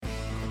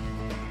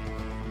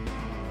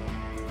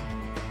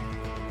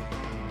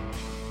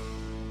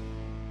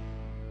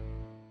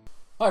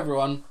Hi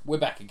everyone, we're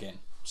back again.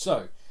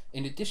 So,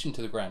 in addition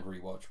to the grand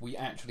rewatch, we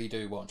actually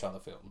do watch other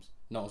films.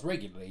 Not as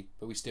regularly,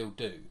 but we still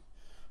do.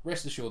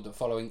 Rest assured that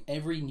following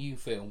every new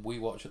film we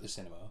watch at the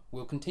cinema,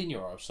 we'll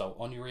continue our assault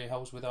on your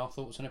earholes with our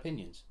thoughts and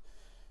opinions.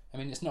 I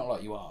mean, it's not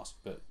like you asked,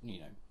 but,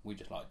 we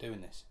just like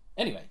doing this.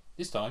 Anyway,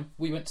 this time,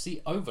 we went to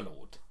see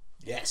Overlord.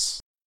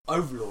 Yes.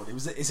 Overlord.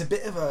 It's a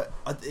bit of a...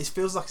 It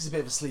feels like it's a bit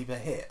of a sleeper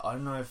hit. I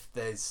don't know if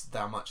there's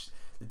that much...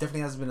 There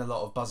definitely hasn't been a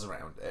lot of buzz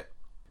around it,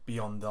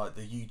 beyond the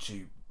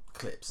YouTube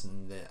clips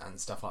and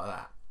stuff like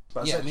that.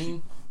 But yeah, I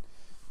mean,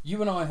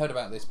 you and I heard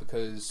about this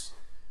because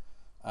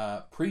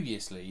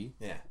previously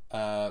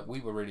we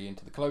were really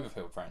into the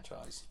Cloverfield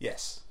franchise.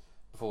 Yes.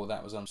 Before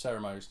that was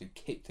unceremoniously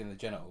kicked in the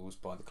genitals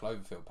by the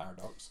Cloverfield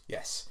paradox.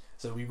 Yes.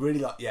 So we really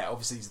like... Yeah,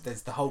 obviously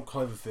there's the whole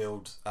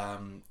Cloverfield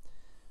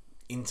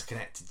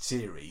interconnected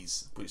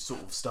series, which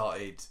sort of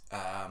started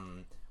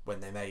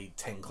when they made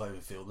 10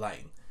 Cloverfield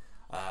Lane.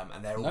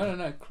 And they're all...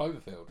 No,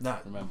 Cloverfield. No,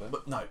 remember?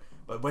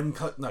 But when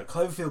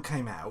Cloverfield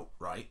came out,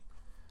 right?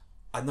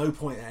 At no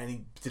point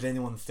did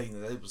anyone think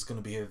that it was going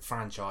to be a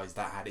franchise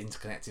that had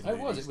interconnected movies.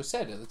 It was. It was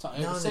said at the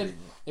time.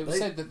 It was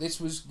said that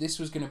this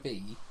was going to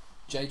be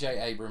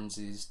J.J.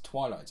 Abrams'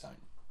 Twilight Zone.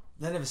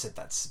 They never said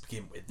that to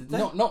begin with, did they?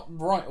 Not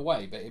right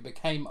away, but it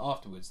became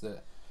afterwards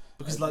that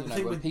because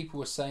when people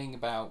were saying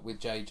about with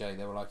J.J.,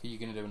 they were like, "Are you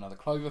going to do another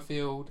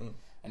Cloverfield?" And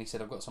he said,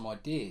 "I've got some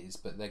ideas,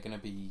 but they're going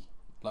to be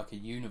like a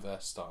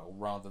universe style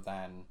rather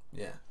than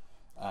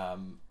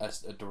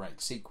a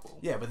direct sequel."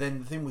 Yeah, but then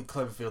the thing with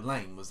Cloverfield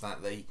Lane was that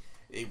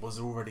it was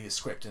already a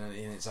script in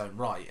its own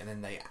right, and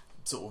then they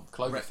sort of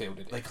Cloverfielded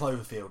it. They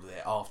Cloverfielded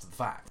it after the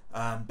fact.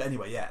 But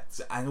anyway, yeah.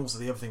 And also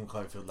the other thing with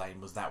Cloverfield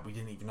Lane was that we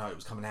didn't even know it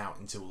was coming out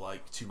until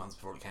like 2 months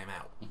before it came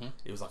out. Mm-hmm.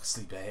 It was like a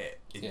sleeper hit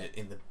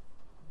in the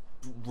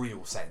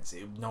real sense.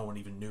 No one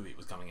even knew it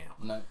was coming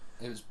out. No,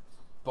 it was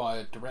by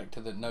a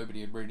director that nobody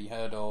had really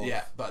heard of.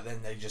 Yeah, but then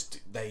they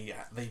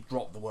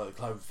dropped the word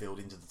Cloverfield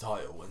into the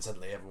title, and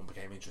suddenly everyone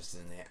became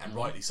interested in it, and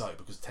rightly so,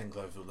 because 10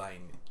 Cloverfield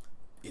Lane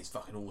is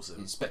fucking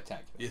awesome. It's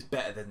spectacular. It's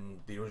better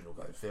than the original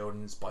Cloverfield,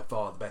 and it's by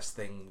far the best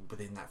thing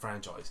within that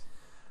franchise.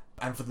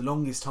 And for the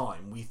longest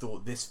time, we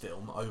thought this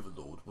film,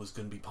 Overlord, was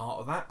going to be part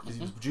of that, because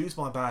it was produced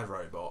by Bad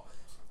Robot.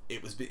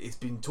 It's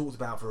been talked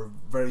about for a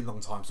very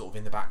long time, sort of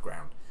in the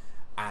background,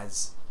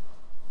 as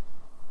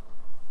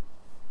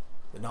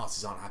the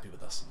Nazis aren't happy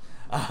with us.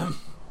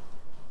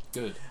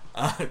 Good.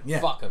 Yeah.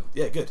 Fuck them.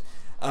 Yeah, good.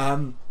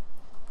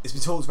 It's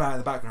been talked about in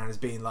the background as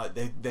being like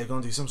they're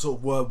going to do some sort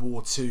of World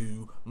War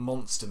II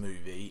monster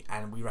movie,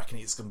 and we reckon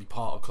it's going to be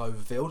part of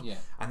Cloverfield. Yeah.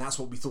 And that's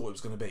what we thought it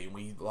was going to be, and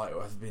we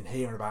have been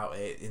hearing about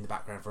it in the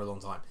background for a long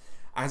time.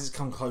 As it's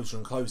come closer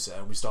and closer,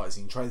 and we started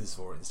seeing trailers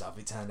for it and stuff,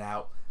 it turned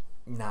out,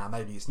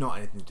 maybe it's not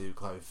anything to do with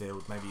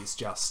Cloverfield. Maybe it's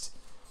just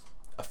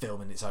a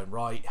film in its own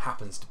right.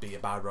 Happens to be a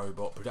Bad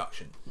Robot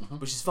production,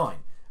 which is fine,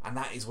 and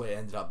that is what it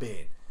ended up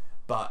being.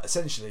 But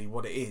essentially,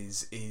 what it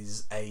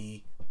is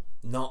a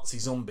Nazi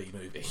zombie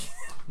movie.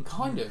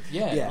 Kind of,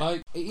 yeah.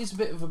 Like, it is a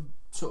bit of a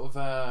sort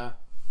of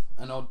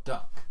an odd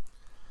duck,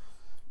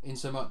 in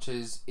so much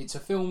as it's a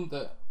film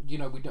that we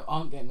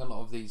aren't getting a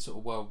lot of these sort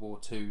of World War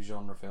II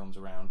genre films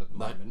around at the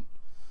moment.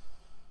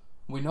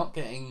 We're not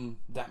getting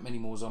that many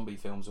more zombie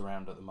films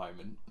around at the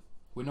moment.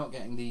 We're not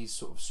getting these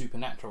sort of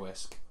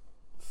supernatural-esque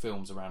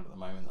films around at the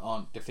moment that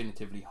aren't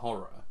definitively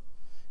horror.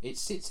 It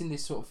sits in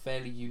this sort of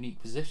fairly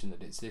unique position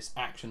that it's this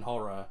action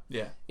horror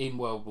in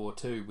World War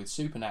II with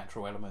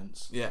supernatural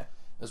elements,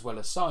 as well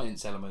as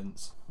science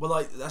elements. Well,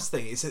 like, that's the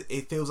thing.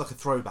 It feels like a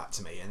throwback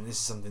to me, and this is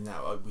something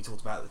that we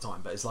talked about at the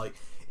time. But it's like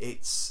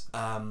it's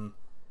an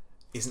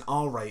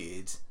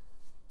R-rated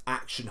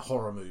action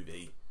horror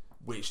movie,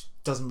 which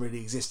doesn't really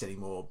exist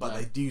anymore.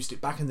 But they used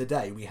it back in the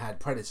day. We had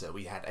Predator,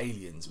 we had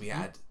Aliens, we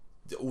had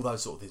all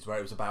those sort of things where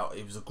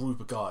it was a group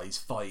of guys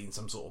fighting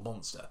some sort of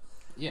monster.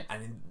 Yeah.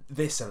 And in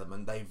this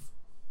element, they've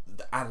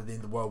added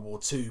in the World War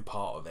II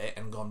part of it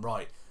and gone,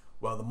 right,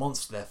 well, the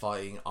monster they're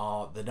fighting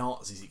are the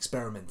Nazis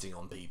experimenting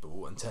on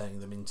people and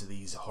turning them into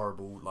these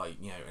horrible,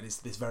 and it's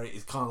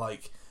kind of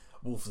like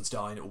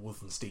Wolfenstein or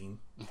Wolfenstein.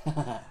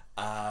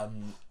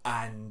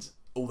 And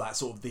all that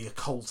sort of the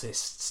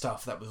occultist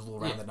stuff that was all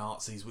around the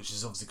Nazis, which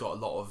has obviously got a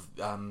lot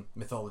of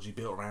mythology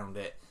built around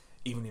it,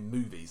 even in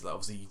movies. Like,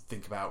 obviously, you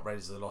think about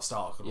Raiders of the Lost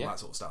Ark and all that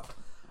sort of stuff.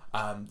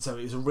 So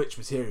it was a rich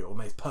material. It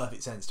made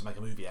perfect sense to make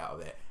a movie out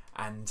of it,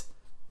 and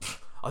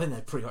I think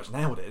they pretty much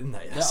nailed it, didn't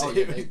they?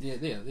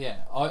 Yeah.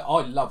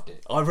 I loved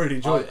it. I really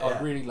enjoyed it. I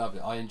really loved it.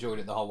 I enjoyed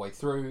it the whole way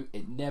through.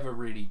 It never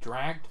really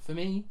dragged for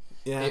me.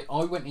 Yeah.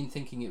 I went in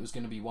thinking it was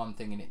going to be one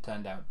thing, and it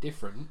turned out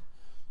different.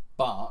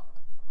 But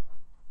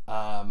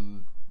I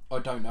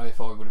don't know if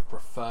I would have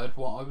preferred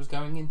what I was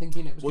going in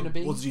thinking it was going to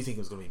be. What did you think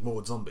it was going to be?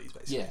 More zombies,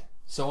 basically. Yeah.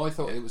 So I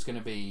thought it was going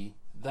to be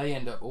they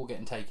end up all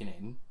getting taken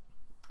in.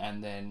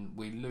 And then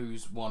we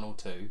lose one or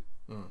two,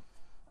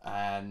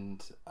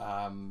 and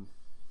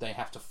they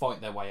have to fight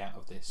their way out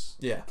of this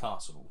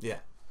castle. Yeah.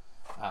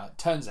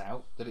 Turns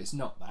out that it's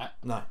not that.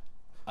 No.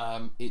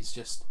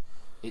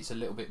 It's a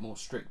little bit more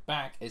strict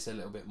back. It's a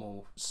little bit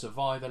more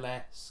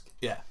survival-esque.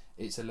 Yeah.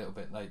 it's a little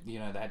bit like, they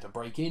had to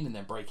break in and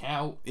then break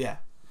out. Yeah.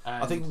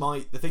 And I think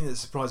the thing that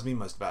surprised me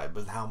most about it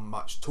was how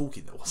much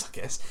talking there was, I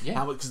guess.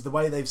 Yeah. Because the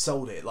way they've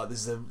sold it, like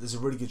there's a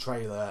really good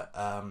trailer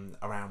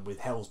around with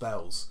Hell's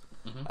Bells,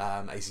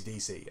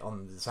 AC/DC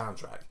on the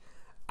soundtrack,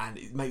 and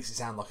it makes it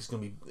sound like it's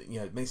going to be,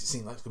 it makes it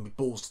seem like it's going to be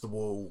balls to the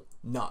wall,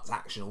 nuts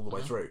action all the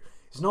way through.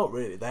 It's not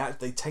really.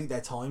 They take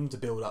their time to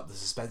build up the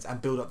suspense and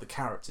build up the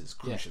characters,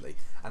 crucially.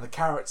 And the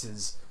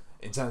characters,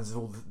 in terms of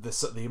all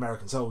the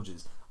American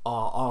soldiers,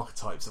 are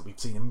archetypes that we've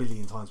seen a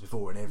million times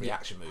before in every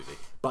action movie.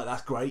 But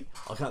that's great.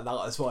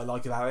 That's what I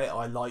like about it.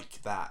 I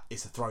like that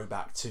it's a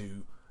throwback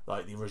to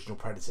like the original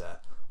Predator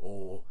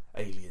or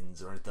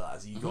Aliens or anything like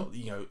that. So you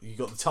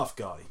got the tough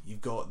guy.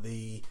 You've got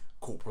the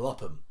Corporal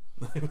Upham.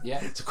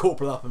 Yeah, it's a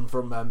Corporal Upham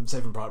from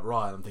Saving Private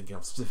Ryan. I'm thinking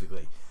of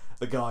specifically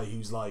the guy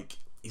who's like,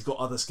 he's got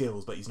other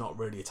skills, but he's not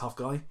really a tough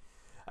guy.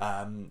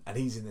 And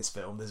he's in this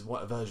film. There's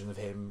a version of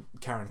him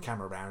carrying a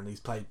camera around, and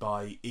he's played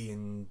by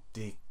Ian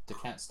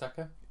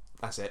DeCatstacker.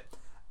 That's it.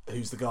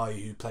 Who's the guy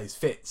who plays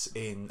Fitz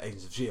in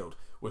Agents of S.H.I.E.L.D.,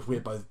 which we're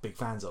both big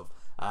fans of.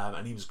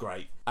 And he was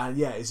great. And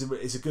yeah, it's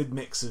a good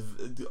mix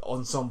of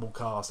ensemble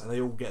cast, and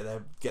they all get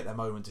their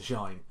moment to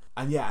shine.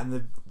 And yeah,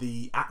 and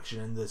the action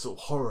and the sort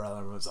of horror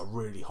elements are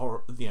really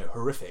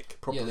horrific,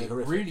 properly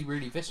horrific. Really,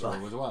 really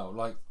visceral as well.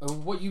 Like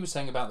what you were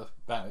saying about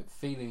it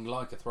feeling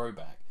like a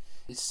throwback,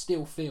 it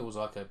still feels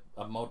like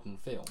a modern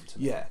film to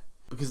me. Yeah,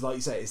 because like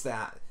you say, it's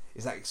that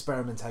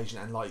experimentation,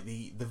 and like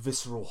the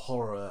visceral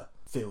horror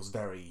feels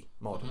very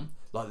modern.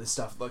 Like this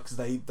stuff, like, cause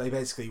they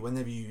basically,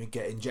 whenever you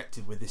get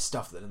injected with this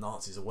stuff that the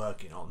Nazis are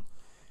working on,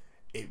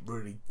 it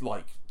really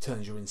like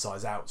turns your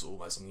insides out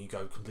almost, and you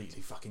go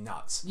completely fucking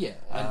nuts. Yeah.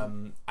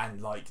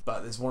 And like,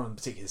 but there's one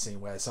particular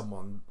scene where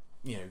someone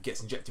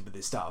gets injected with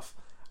this stuff,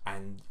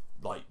 and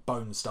like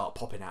bones start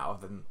popping out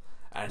of them,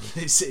 and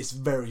it's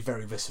very,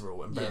 very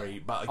visceral and very. Yeah.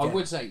 But again, I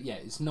would say,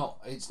 it's not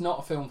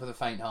a film for the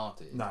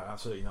faint-hearted. No,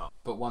 absolutely not.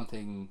 But one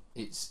thing,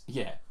 it's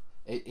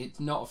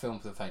not a film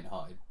for the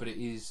faint-hearted, but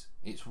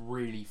it's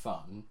really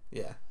fun.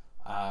 Yeah.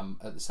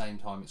 At the same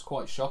time, it's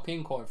quite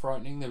shocking, quite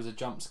frightening. There was a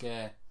jump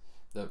scare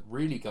that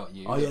really got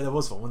you. Oh yeah, there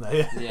was one, wasn't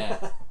there?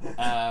 Yeah.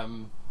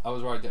 I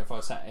was worried that if I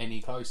sat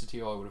any closer to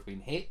you, I would have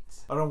been hit.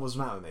 I don't know what's the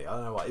matter with me. I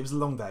don't know why. It was a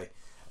long day.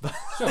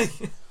 Sure.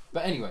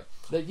 But anyway,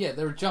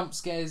 there are jump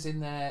scares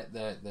in there.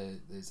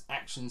 There's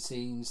action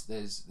scenes.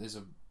 There's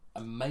an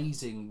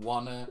amazing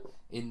one-er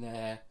in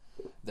there.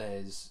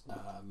 There's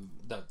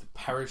the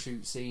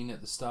parachute scene at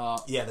the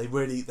start. Yeah,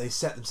 they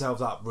set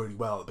themselves up really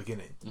well at the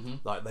beginning.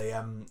 Like they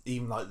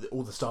even like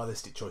all the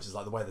stylistic choices,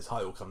 like the way the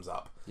title comes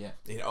up. Yeah,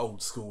 in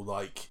old school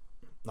like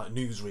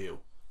newsreel.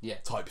 Yeah,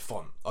 type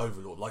font,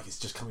 Overlord, like it's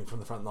just coming from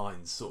the front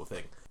lines sort of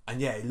thing. And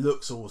yeah, it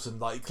looks awesome.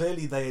 Like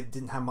clearly they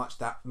didn't have much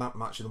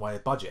in the way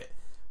of budget,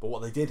 but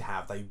what they did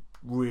have, they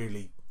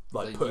really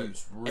like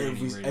put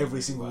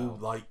every single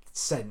like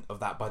cent of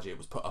that budget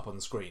was put up on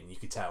the screen. You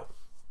could tell.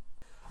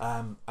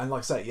 And like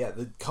I say, yeah,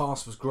 the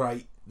cast was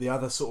great. The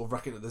other sort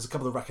of there's a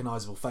couple of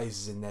recognisable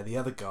faces in there. The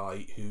other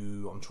guy,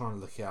 who I'm trying to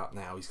look out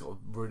now, he's got a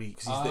really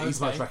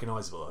he's most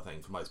recognisable, I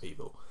think, for most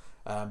people.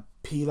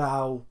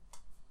 Pilau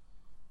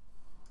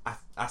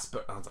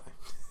Asper. I don't know.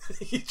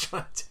 You're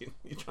trying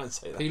to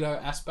say that. Pilau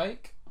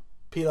Asbake.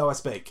 Pilau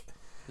Asbake.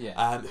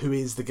 Yeah. Who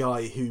is the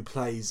guy who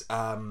plays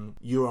Euron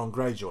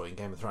Greyjoy in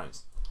Game of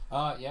Thrones?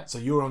 Yeah. So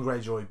Euron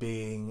Greyjoy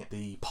being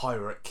the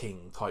pirate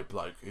king type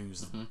bloke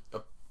who's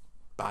a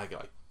bad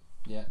guy.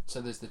 Yeah, so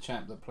there's the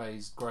chap that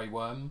plays Grey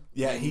Worm.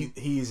 Yeah,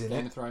 he's in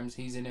Game of Thrones.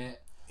 He's in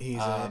it.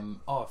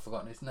 I've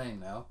forgotten his name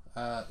now.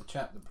 The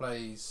chap that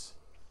plays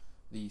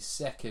the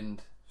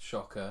second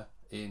Shocker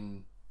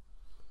in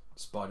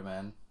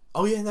Spider-Man.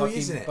 Oh yeah, no, he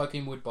is in it.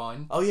 Bucking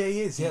Woodbine. Oh yeah,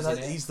 he is.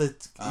 He's the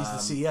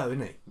CEO,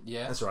 isn't he?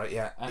 Yeah, that's right.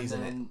 Yeah, and he's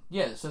in it.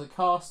 Yeah, so the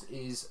cast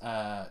is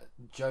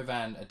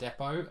Jovan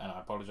Adepo, and I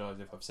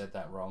apologise if I've said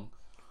that wrong.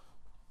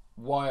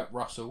 Wyatt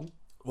Russell's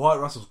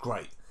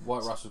great.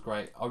 Wyatt Russell's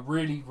great. I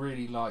really,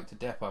 really liked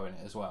Adepo in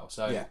it as well.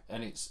 So yeah.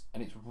 and it's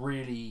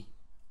really,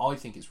 I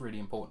think it's really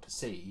important to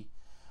see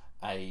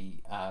a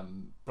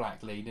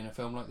black lead in a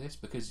film like this,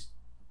 because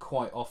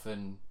quite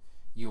often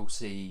you'll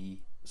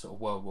see sort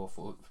of World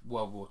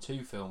War II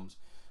films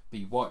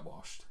be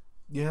whitewashed.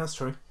 Yeah, that's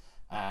true.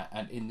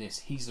 And in this,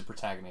 he's the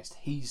protagonist.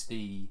 He's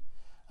the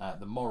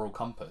moral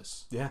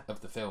compass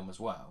of the film as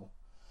well.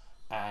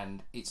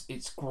 And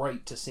it's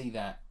great to see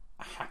that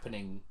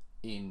happening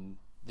in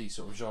these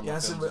sort of genre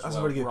films that's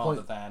a really good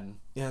point.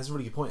 Yeah, that's a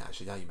really good point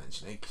actually, now you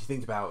mention it. If you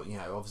think about,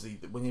 obviously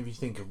whenever you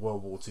think of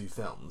World War II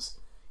films,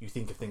 you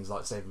think of things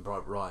like Saving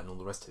Private Ryan and all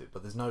the rest of it,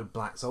 but there's no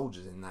black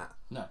soldiers in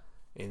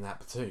that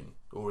platoon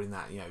or in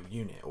that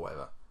unit or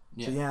whatever.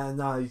 Yeah. So yeah,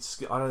 no,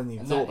 I don't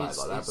even thought about it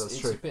like that, but it's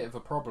true. It's a bit of a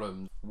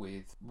problem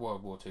with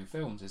World War II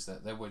films, is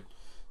that there were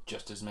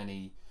just as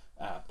many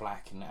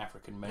black and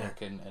African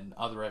American and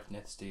other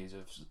ethnicities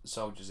of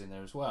soldiers in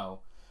there as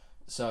well.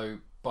 So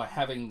by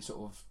having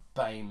sort of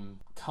BAME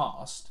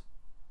cast,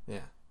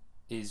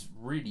 is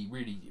really,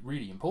 really,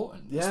 really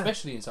important,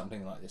 especially in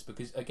something like this,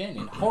 because again,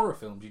 in horror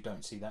films you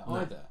don't see that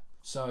either.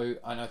 So,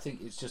 and I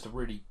think it's just a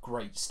really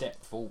great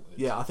step forward.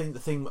 Yeah, I think the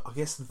thing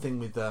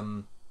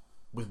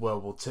with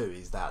World War II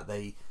is that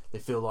they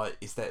feel like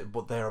is that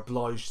what they're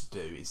obliged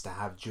to do is to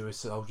have Jewish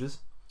soldiers.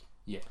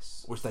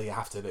 Yes. Which they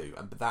have to do,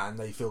 and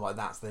they feel like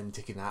that's them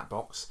ticking that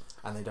box,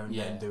 and they don't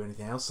then do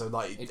anything else. So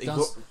like,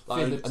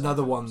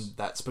 another one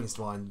that springs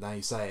to mind now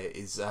you say it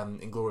is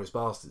Inglourious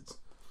Basterds.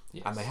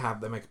 Yes. And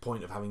they make a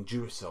point of having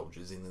Jewish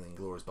soldiers in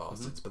Inglourious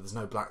Basterds, but there's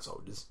no black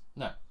soldiers.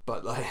 No.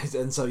 But like,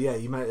 and so yeah,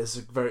 it's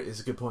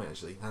a good point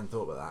actually. I hadn't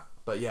thought about that.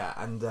 But yeah,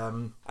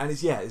 and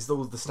it's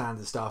all the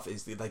standard stuff.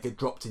 Is they get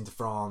dropped into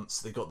France.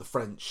 They got the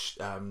French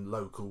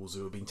locals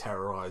who have been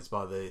terrorised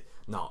by the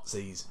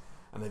Nazis.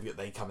 And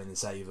they come in and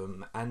save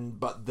them,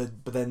 but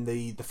then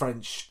the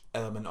French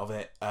element of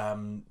it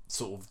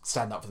sort of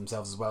stand up for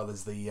themselves as well.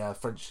 There's the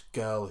French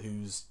girl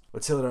who's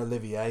Mathilde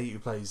Olivier, who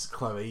plays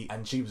Chloe,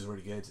 and she was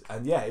really good.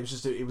 And yeah, it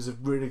was a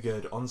really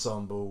good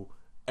ensemble.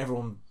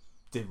 Everyone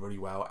did really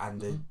well,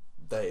 and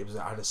it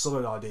had a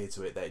solid idea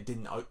to it. That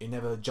it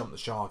never jumped the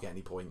shark at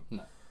any point.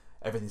 No,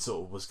 everything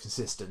sort of was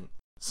consistent.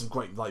 Some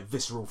great like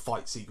visceral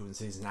fight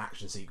sequences and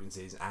action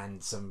sequences,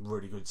 and some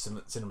really good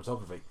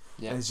cinematography.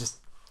 Yeah, and it's just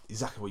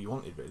exactly what you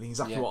wanted, really.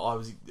 Exactly what I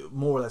was,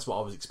 more or less what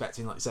I was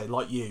expecting. Like you say,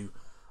 like you,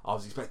 I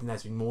was expecting there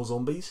to be more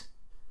zombies.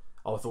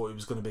 I thought it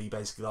was going to be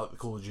basically like the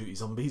Call of Duty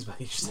zombies,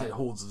 but you just had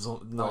hordes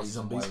of Nazi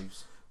zombies.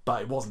 Waves.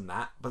 But it wasn't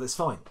that. But it's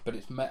fine. But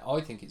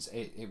I think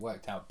it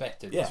worked out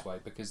better this way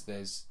because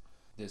there's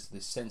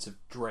this sense of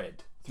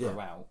dread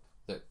throughout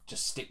that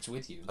just sticks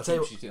with you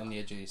and keeps you on the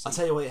edge of your seat. I'll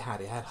tell you what it had.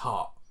 It had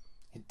heart.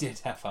 It did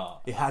have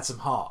heart. It had some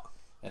heart.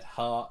 It had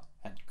heart,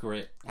 had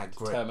grit, had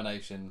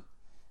determination.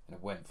 And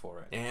it went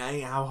for it. It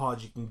ain't how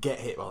hard you can get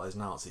hit by those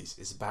Nazis.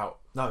 It's about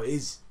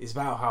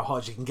how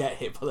hard you can get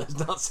hit by those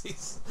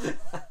Nazis.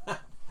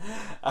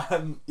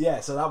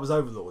 So that was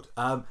Overlord.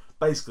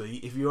 Basically,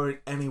 if you're in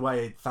any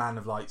way a fan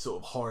of like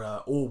sort of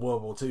horror or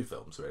World War II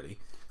films, really,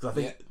 because I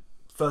think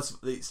first,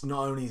 it's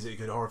not only is it a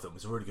good horror film,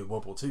 it's a really good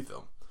World War II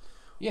film.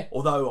 Yeah.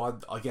 Although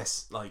I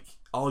guess like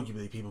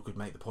arguably people could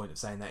make the point of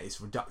saying that it's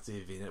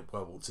reductive in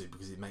World War II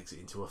because it makes it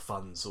into a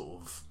fun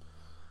sort of.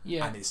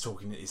 Yeah. And it's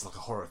like a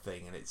horror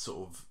thing, and it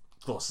sort of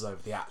glosses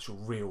over the actual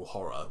real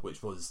horror,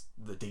 which was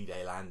the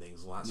D-Day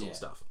landings, all that sort of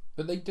stuff.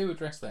 But they do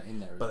address that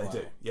in there as well. But they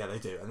do, yeah, they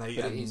do. And it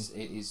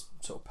is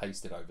sort of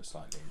pasted over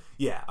slightly.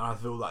 Yeah, and I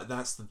feel like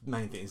that's the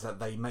main thing, is that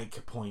they make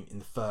a point in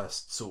the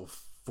first sort of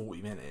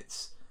 40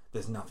 minutes,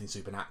 there's nothing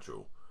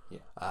supernatural. Yeah.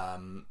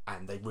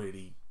 And they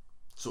really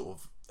sort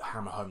of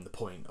hammer home the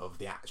point of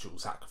the actual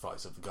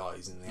sacrifice of the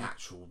guys and the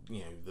actual,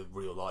 the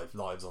real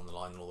lives on the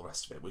line and all the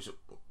rest of it, which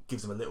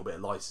gives them a little bit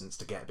of license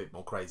to get a bit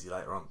more crazy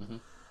later on. Mm-hmm.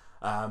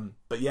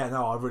 But yeah,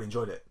 no, I really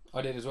enjoyed it.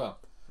 I did as well.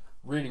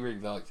 Really, really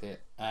liked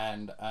it.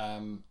 And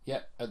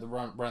at the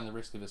ran the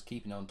risk of us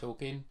keeping on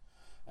talking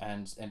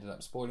and ended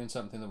up spoiling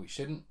something that we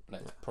shouldn't.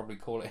 Let's probably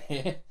call it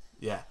here.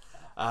 Yeah.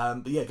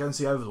 But yeah, go and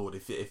see Overlord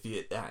if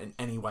it in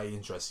any way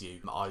interests you.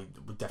 I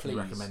would definitely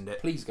recommend it.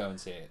 Please go and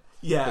see it.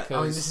 Yeah, I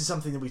mean, this is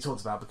something that we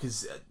talked about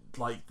because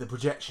like the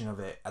projection of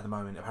it at the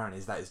moment apparently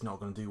is that it's not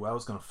going to do well.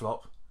 It's going to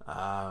flop.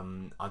 I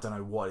don't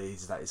know what it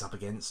is that it's up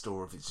against,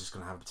 or if it's just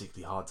going to have a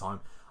particularly hard time.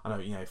 I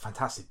know,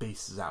 Fantastic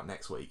Beasts is out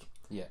next week.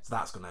 Yeah. So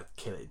that's going to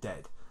kill it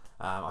dead.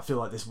 I feel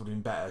like this would have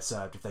been better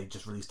served if they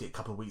just released it a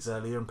couple of weeks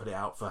earlier and put it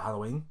out for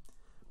Halloween.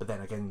 But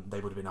then again, they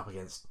would have been up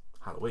against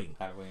Halloween.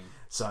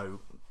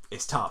 So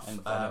it's tough.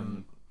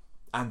 And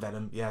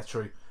Venom, yeah,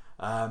 true.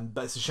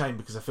 But it's a shame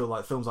because I feel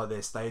like films like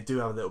this, they do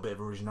have a little bit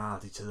of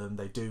originality to them.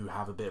 They do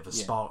have a bit of a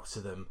spark to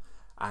them,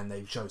 and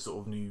they show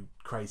sort of new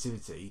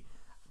creativity.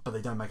 But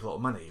they don't make a lot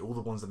of money. All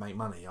the ones that make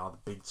money are the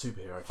big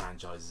superhero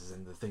franchises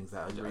and the things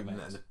that are and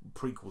the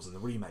prequels and the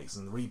remakes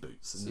and the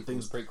reboots and sequels, the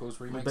things. Prequels,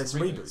 remakes,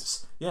 and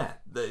reboots. Yeah,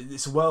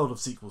 it's a world of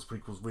sequels,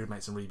 prequels,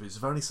 remakes, and reboots.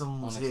 If only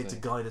someone was here to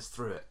guide us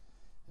through it.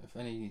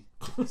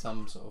 If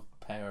some sort of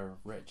pair of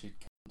wretched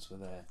cunts were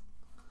there.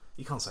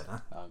 You can't say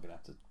that. I'm gonna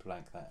have to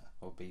blank that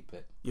or beep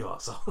it. You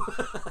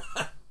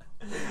arsehole.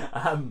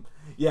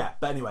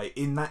 But anyway,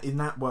 in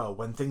that world,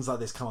 when things like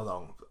this come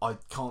along, I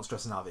can't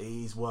stress enough, it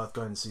is worth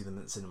going to see them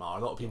at the cinema. A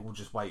lot of people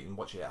just wait and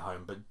watch it at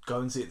home, but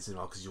go and see it at the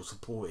cinema because you're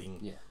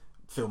supporting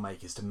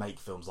filmmakers to make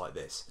films like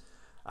this.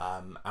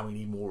 And we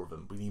need more of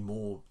them. We need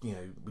more, we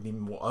need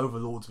more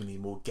Overlords, we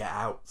need more Get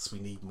Outs, we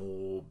need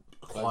more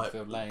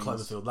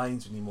Cloverfield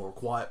Lanes, we need more A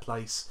Quiet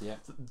Place. Yeah.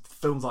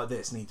 Films like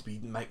this need to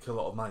make a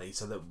lot of money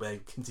so that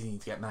they continue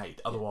to get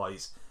made.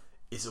 Otherwise,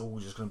 it's all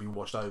just going to be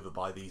washed over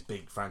by these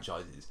big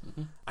franchises,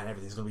 and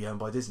everything's going to be owned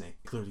by Disney,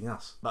 including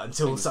us. But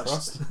until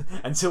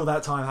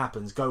that time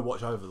happens, go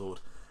watch Overlord,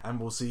 and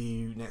we'll see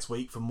you next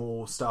week for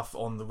more stuff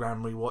on the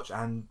Grand Rewatch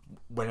and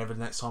whenever the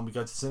next time we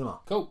go to cinema.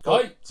 Cool.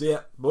 Bye. See ya.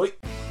 Bye.